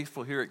wonderfully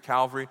faithful here at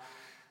Calvary?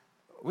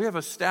 We have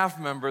a staff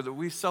member that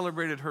we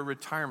celebrated her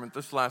retirement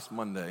this last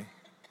Monday.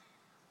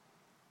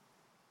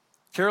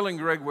 Carolyn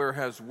Gregware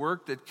has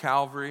worked at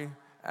Calvary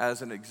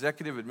as an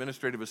executive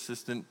administrative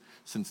assistant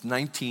since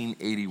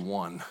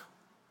 1981.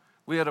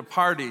 We had a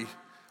party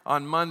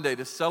on Monday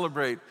to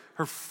celebrate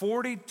her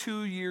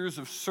 42 years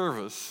of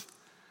service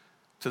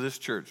to this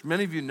church.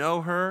 Many of you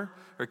know her.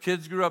 Her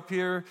kids grew up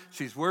here.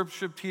 She's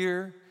worshiped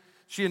here.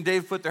 She and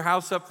Dave put their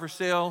house up for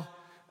sale,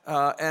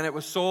 and it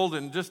was sold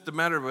in just a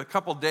matter of a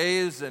couple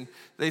days, and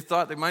they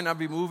thought they might not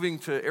be moving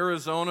to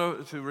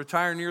Arizona to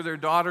retire near their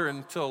daughter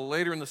until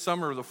later in the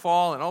summer or the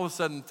fall, and all of a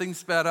sudden things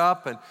sped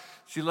up, and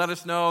she let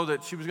us know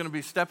that she was going to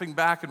be stepping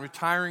back and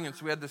retiring, and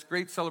so we had this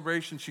great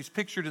celebration. She's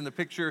pictured in the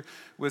picture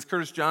with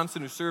Curtis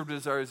Johnson, who served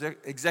as our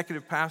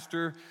executive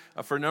pastor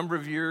for a number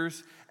of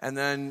years, and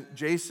then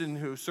Jason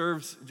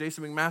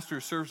McMaster, who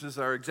serves as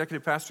our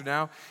executive pastor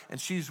now, and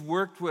she's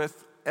worked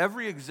with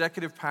every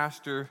executive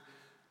pastor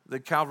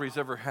that Calvary's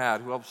ever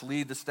had, who helps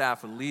lead the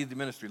staff and lead the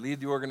ministry,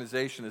 lead the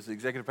organization as the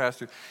executive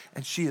pastor,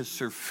 and she has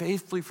served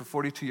faithfully for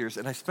 42 years,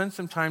 and I spent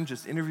some time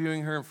just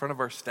interviewing her in front of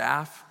our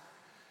staff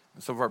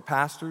and some of our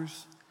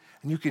pastors,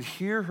 and you could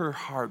hear her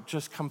heart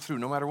just come through.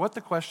 No matter what the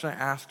question I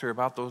asked her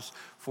about those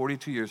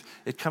 42 years,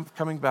 it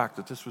coming back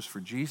that this was for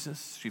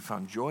Jesus. She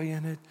found joy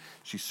in it.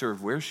 She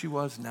served where she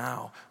was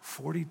now,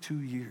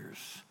 42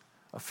 years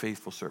of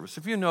faithful service.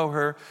 If you know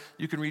her,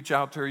 you can reach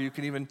out to her. You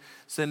can even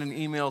send an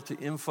email to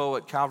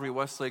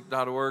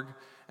info@calvarywestlake.org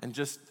and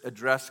just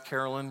address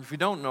Carolyn. If you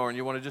don't know her and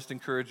you want to just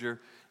encourage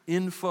her,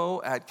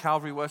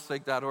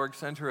 info@calvarywestlake.org.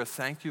 Send her a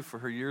thank you for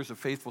her years of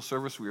faithful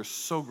service. We are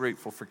so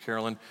grateful for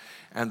Carolyn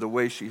and the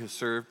way she has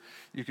served.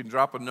 You can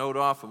drop a note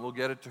off and we'll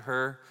get it to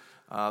her.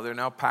 They're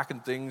now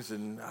packing things,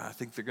 and I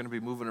think they're going to be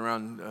moving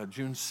around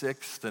June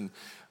 6th, and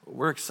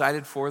we're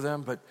excited for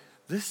them. But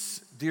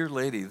this dear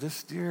lady,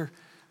 this dear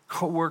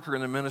co-worker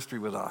in the ministry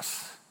with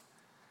us,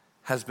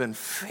 has been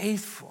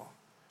faithful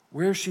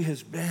where she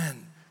has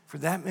been for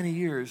that many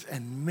years,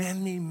 and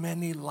many,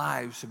 many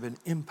lives have been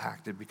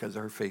impacted because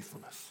of her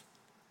faithfulness.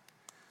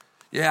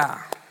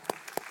 Yeah.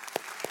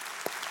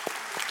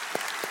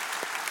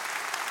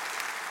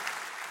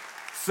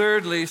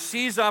 Thirdly,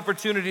 seize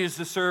opportunities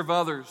to serve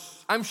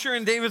others. I'm sure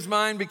in David's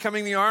mind,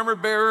 becoming the armor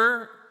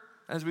bearer,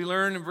 as we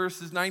learn in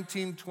verses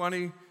 18,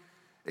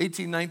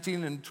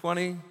 19, and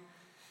 20,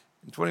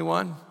 and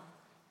 21,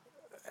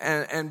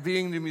 and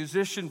being the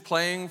musician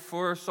playing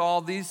for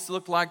Saul, these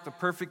look like the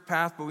perfect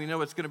path, but we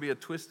know it's going to be a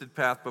twisted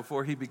path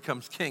before he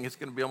becomes king. It's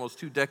going to be almost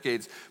 2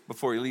 decades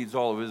before he leads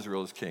all of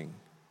Israel as king.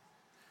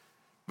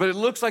 But it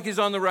looks like he's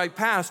on the right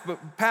path,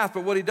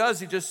 but what he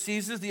does, he just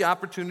seizes the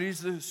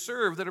opportunities to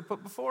serve that are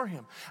put before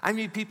him. I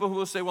meet people who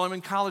will say, well, I'm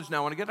in college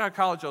now. When I get out of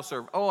college, I'll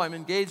serve. Oh, I'm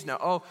engaged now.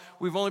 Oh,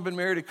 we've only been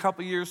married a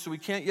couple years, so we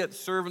can't yet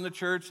serve in the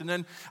church. And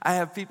then I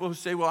have people who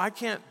say, well, I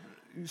can't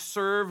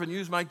serve and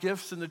use my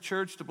gifts in the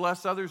church to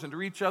bless others and to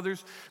reach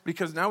others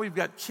because now we've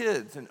got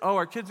kids. And, oh,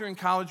 our kids are in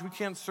college. We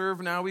can't serve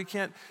now. We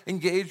can't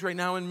engage right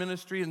now in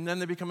ministry. And then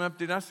they become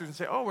empty nesters and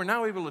say, oh, we're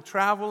now able to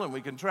travel and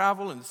we can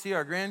travel and see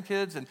our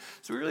grandkids. And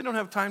so we really don't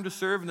have time to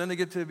serve. And then they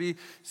get to be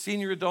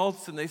senior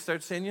adults and they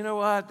start saying, you know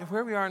what,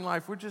 where we are in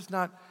life, we're just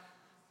not.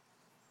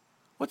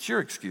 What's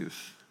your excuse?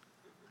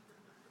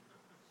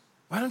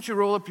 Why don't you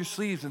roll up your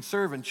sleeves and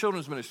serve in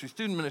children's ministries,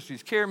 student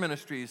ministries, care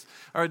ministries,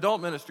 our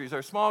adult ministries,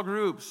 our small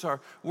groups,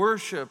 our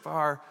worship,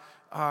 our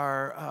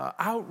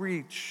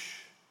outreach,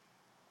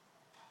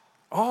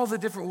 all the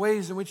different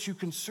ways in which you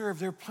can serve.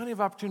 There are plenty of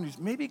opportunities.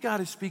 Maybe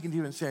God is speaking to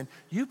you and saying,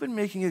 you've been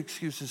making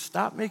excuses.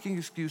 Stop making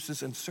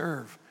excuses and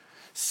serve.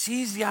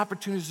 Seize the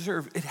opportunities to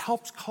serve. It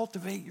helps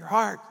cultivate your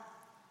heart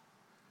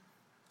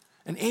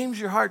and aims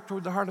your heart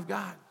toward the heart of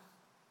God.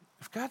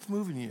 If God's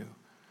moving you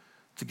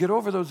to get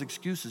over those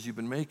excuses you've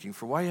been making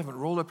for why you haven't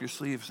rolled up your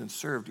sleeves and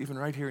served, even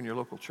right here in your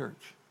local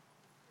church,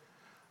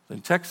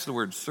 then text the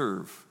word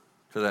serve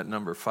to that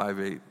number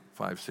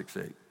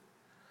 58568. Let's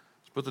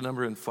put the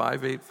number in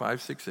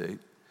 58568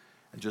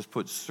 and just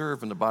put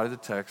serve in the body of the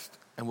text,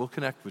 and we'll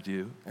connect with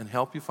you and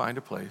help you find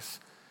a place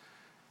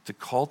to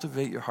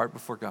cultivate your heart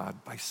before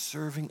God by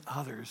serving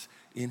others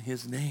in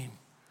his name.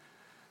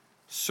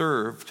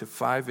 Serve to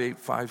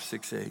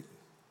 58568.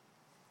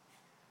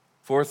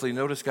 Fourthly,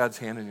 notice God's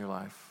hand in your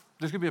life.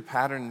 There's going to be a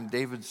pattern in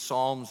David's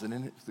Psalms and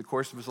in the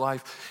course of his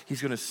life.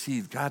 He's going to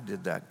see God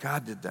did that,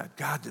 God did that,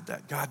 God did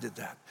that, God did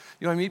that.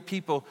 You know, I meet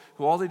people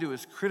who all they do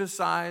is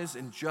criticize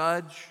and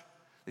judge.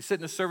 They sit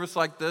in a service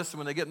like this, and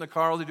when they get in the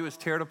car, all they do is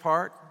tear it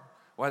apart.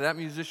 Why that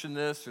musician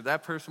this, or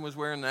that person was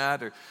wearing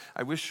that, or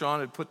I wish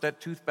Shawn had put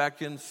that tooth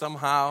back in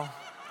somehow.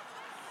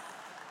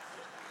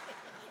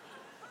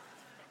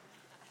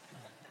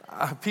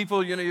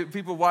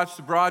 People watch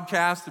the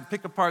broadcast and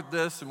pick apart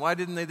this, and why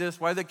didn't they this?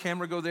 Why did the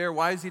camera go there?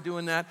 Why is he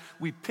doing that?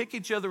 We pick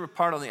each other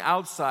apart on the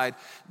outside.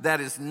 That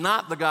is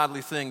not the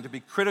godly thing, to be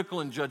critical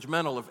and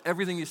judgmental of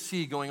everything you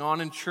see going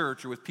on in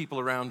church or with people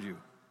around you.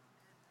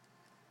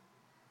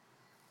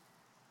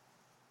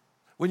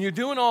 When you're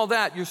doing all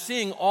that, you're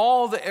seeing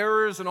all the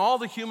errors and all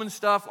the human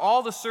stuff,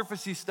 all the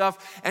surfacey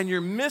stuff, and you're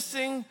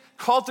missing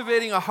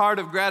cultivating a heart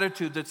of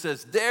gratitude that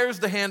says, there's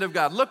the hand of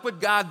God. Look what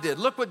God did.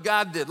 Look what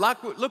God did.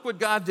 Look what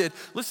God did.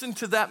 Listen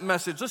to that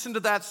message. Listen to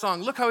that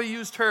song. Look how he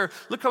used her.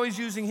 Look how he's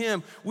using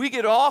him. We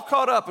get all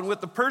caught up in what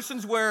the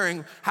person's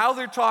wearing, how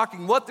they're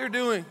talking, what they're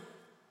doing.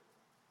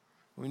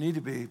 We need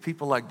to be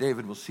people like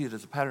David. Will see it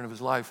as a pattern of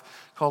his life,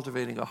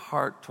 cultivating a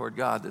heart toward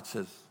God that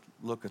says,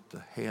 look at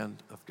the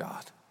hand of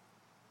God.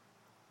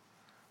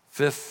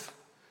 Fifth,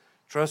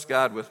 trust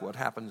God with what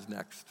happens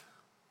next.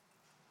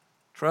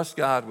 Trust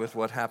God with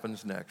what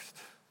happens next.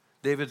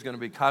 David's going to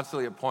be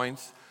constantly at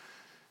points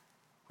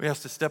where he has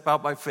to step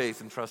out by faith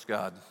and trust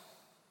God.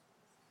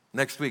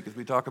 Next week, as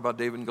we talk about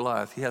David and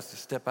Goliath, he has to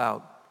step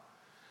out,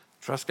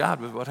 trust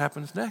God with what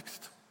happens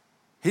next.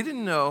 He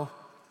didn't know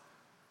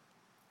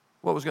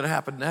what was going to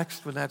happen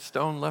next when that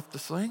stone left the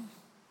sling.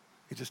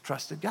 He just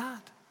trusted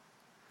God.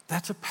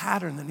 That's a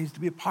pattern that needs to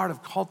be a part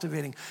of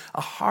cultivating a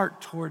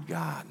heart toward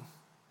God.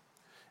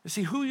 You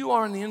see, who you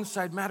are on the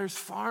inside matters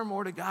far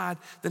more to God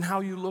than how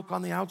you look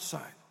on the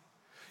outside.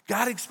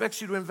 God expects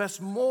you to invest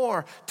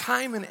more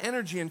time and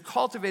energy in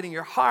cultivating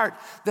your heart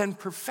than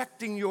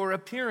perfecting your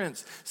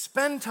appearance.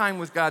 Spend time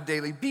with God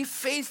daily. Be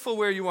faithful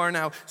where you are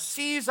now.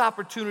 Seize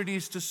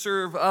opportunities to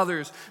serve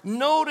others.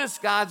 Notice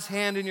God's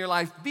hand in your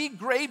life. Be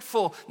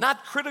grateful,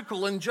 not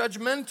critical and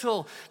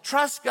judgmental.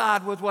 Trust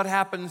God with what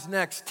happens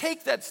next.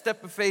 Take that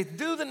step of faith.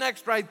 Do the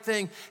next right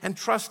thing and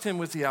trust him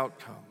with the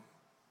outcome.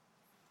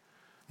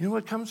 You know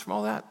what comes from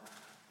all that?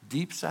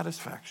 Deep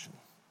satisfaction,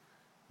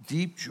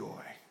 deep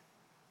joy.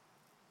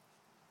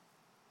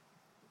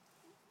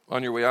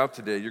 On your way out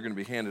today, you're going to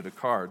be handed a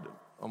card.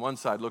 On one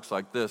side looks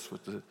like this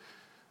with the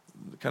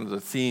kind of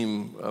the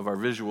theme of our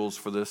visuals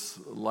for this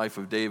life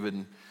of David.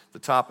 And the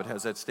top, it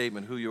has that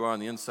statement, who you are on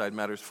the inside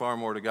matters far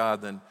more to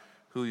God than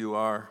who you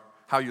are,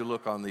 how you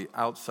look on the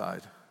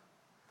outside.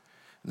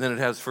 And then it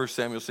has 1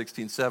 Samuel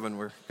 16:7,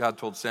 where God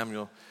told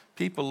Samuel,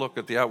 people look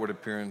at the outward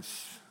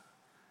appearance,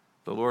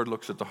 the Lord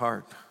looks at the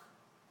heart.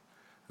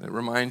 And it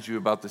reminds you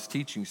about this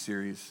teaching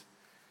series.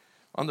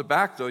 On the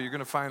back, though, you're going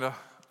to find a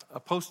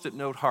Post-it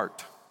note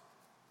heart.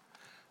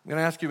 I'm going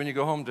to ask you when you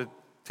go home to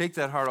take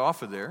that heart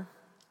off of there.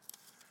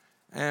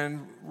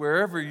 And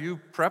wherever you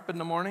prep in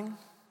the morning,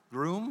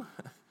 groom,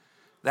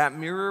 that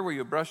mirror where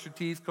you brush your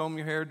teeth, comb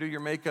your hair, do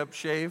your makeup,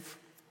 shave,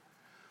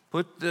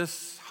 put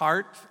this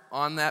heart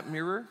on that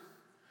mirror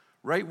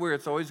right where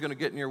it's always going to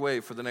get in your way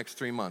for the next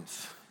 3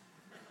 months.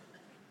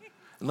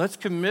 And let's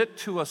commit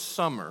to a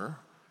summer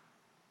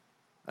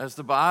as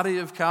the body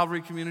of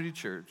Calvary Community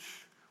Church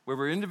where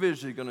we're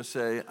individually going to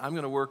say, I'm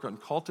going to work on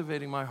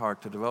cultivating my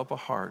heart to develop a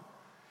heart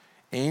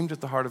aimed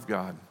at the heart of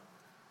God,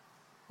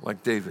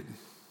 like David.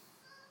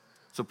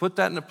 So put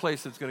that in a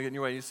place that's going to get in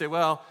your way. You say,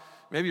 well,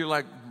 maybe you're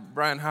like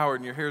Brian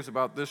Howard and your hair's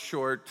about this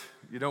short.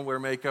 You don't wear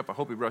makeup. I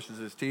hope he brushes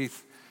his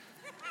teeth.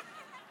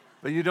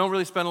 But you don't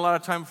really spend a lot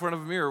of time in front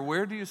of a mirror.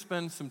 Where do you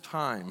spend some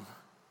time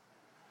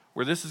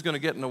where this is going to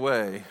get in the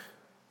way?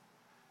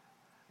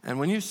 And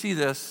when you see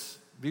this,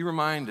 be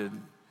reminded,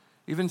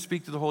 even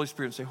speak to the Holy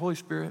Spirit and say, Holy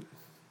Spirit,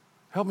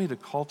 help me to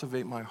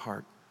cultivate my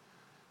heart,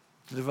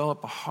 to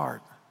develop a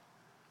heart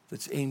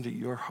that's aimed at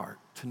your heart,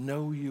 to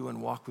know you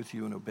and walk with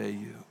you and obey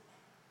you.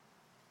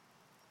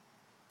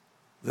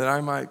 That I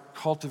might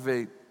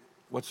cultivate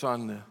what's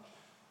on the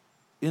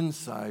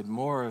inside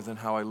more than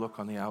how I look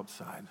on the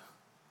outside.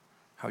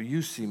 How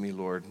you see me,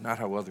 Lord, not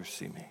how others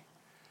see me.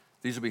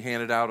 These will be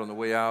handed out on the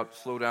way out.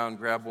 Slow down,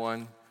 grab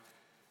one.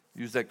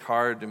 Use that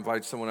card to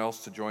invite someone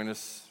else to join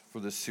us for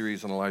this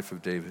series on the life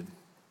of David.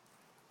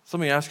 So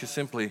let me ask you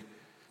simply,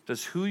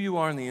 does who you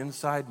are on the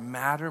inside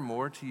matter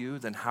more to you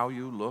than how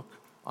you look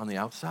on the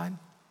outside?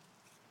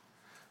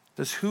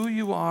 Does who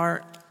you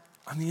are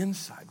on the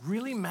inside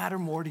really matter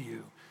more to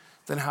you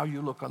than how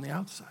you look on the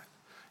outside?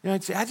 You know,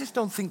 I'd say, I just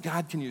don't think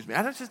God can use me.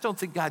 I just don't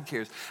think God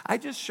cares. I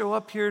just show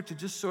up here to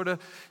just sort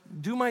of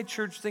do my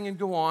church thing and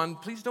go on.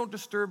 Please don't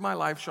disturb my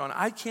life, Shawn.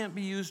 I can't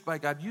be used by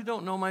God. You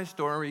don't know my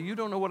story. You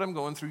don't know what I'm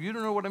going through. You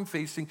don't know what I'm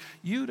facing.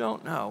 You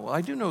don't know. Well, I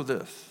do know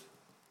this.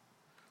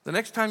 The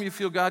next time you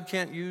feel God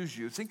can't use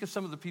you, think of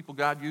some of the people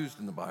God used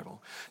in the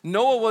Bible.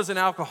 Noah was an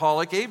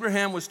alcoholic.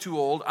 Abraham was too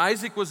old.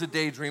 Isaac was a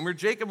daydreamer.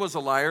 Jacob was a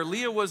liar.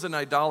 Leah was an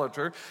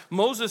idolater.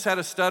 Moses had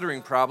a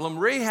stuttering problem.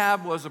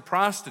 Rahab was a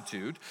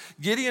prostitute.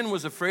 Gideon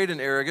was afraid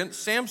and arrogant.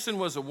 Samson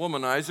was a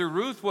womanizer.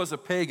 Ruth was a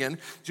pagan.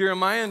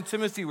 Jeremiah and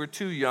Timothy were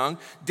too young.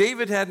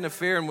 David had an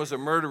affair and was a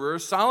murderer.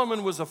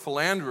 Solomon was a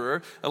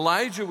philanderer.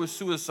 Elijah was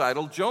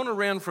suicidal. Jonah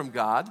ran from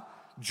God.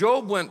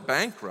 Job went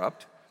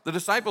bankrupt. The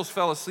disciples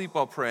fell asleep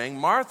while praying.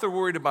 Martha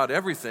worried about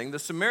everything. The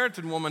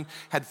Samaritan woman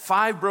had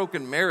 5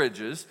 broken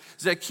marriages.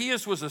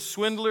 Zacchaeus was a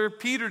swindler.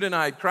 Peter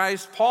denied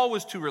Christ. Paul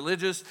was too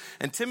religious.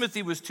 And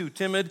Timothy was too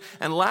timid.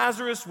 And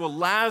Lazarus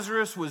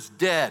was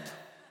dead.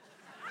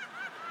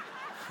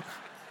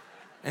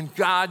 And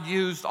God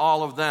used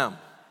all of them.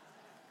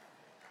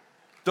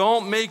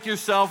 Don't make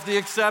yourself the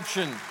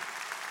exception.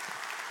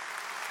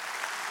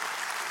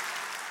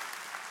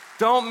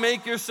 Don't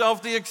make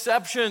yourself the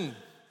exception.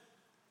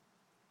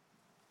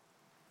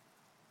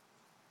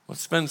 Let's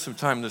spend some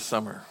time this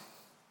summer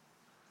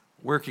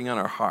working on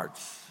our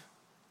hearts,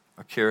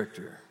 our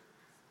character,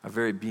 our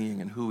very being,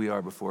 and who we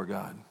are before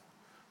God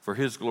for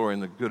His glory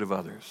and the good of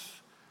others.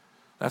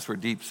 That's where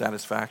deep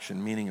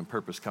satisfaction, meaning, and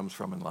purpose comes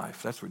from in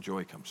life. That's where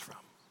joy comes from.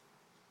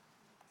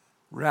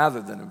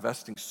 Rather than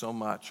investing so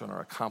much on our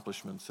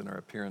accomplishments and our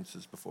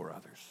appearances before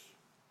others.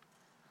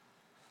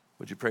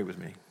 Would you pray with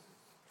me?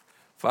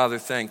 Father,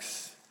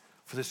 thanks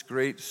for this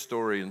great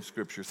story in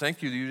Scripture.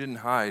 Thank you that you didn't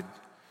hide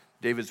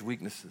David's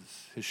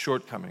weaknesses, his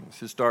shortcomings,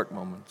 his dark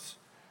moments,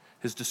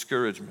 his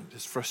discouragement,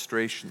 his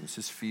frustrations,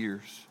 his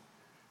fears,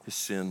 his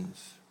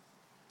sins.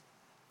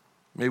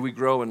 May we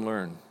grow and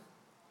learn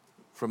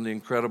from the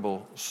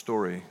incredible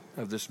story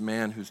of this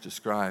man who's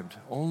described,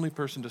 only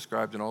person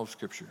described in all of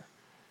Scripture,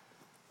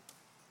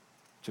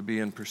 to be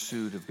in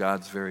pursuit of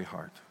God's very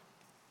heart.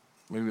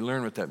 May we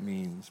learn what that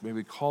means. May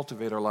we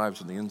cultivate our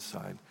lives on the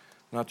inside,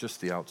 not just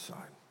the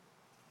outside.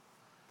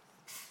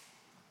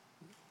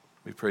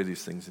 We pray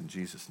these things in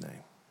Jesus'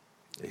 name.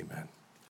 Amen.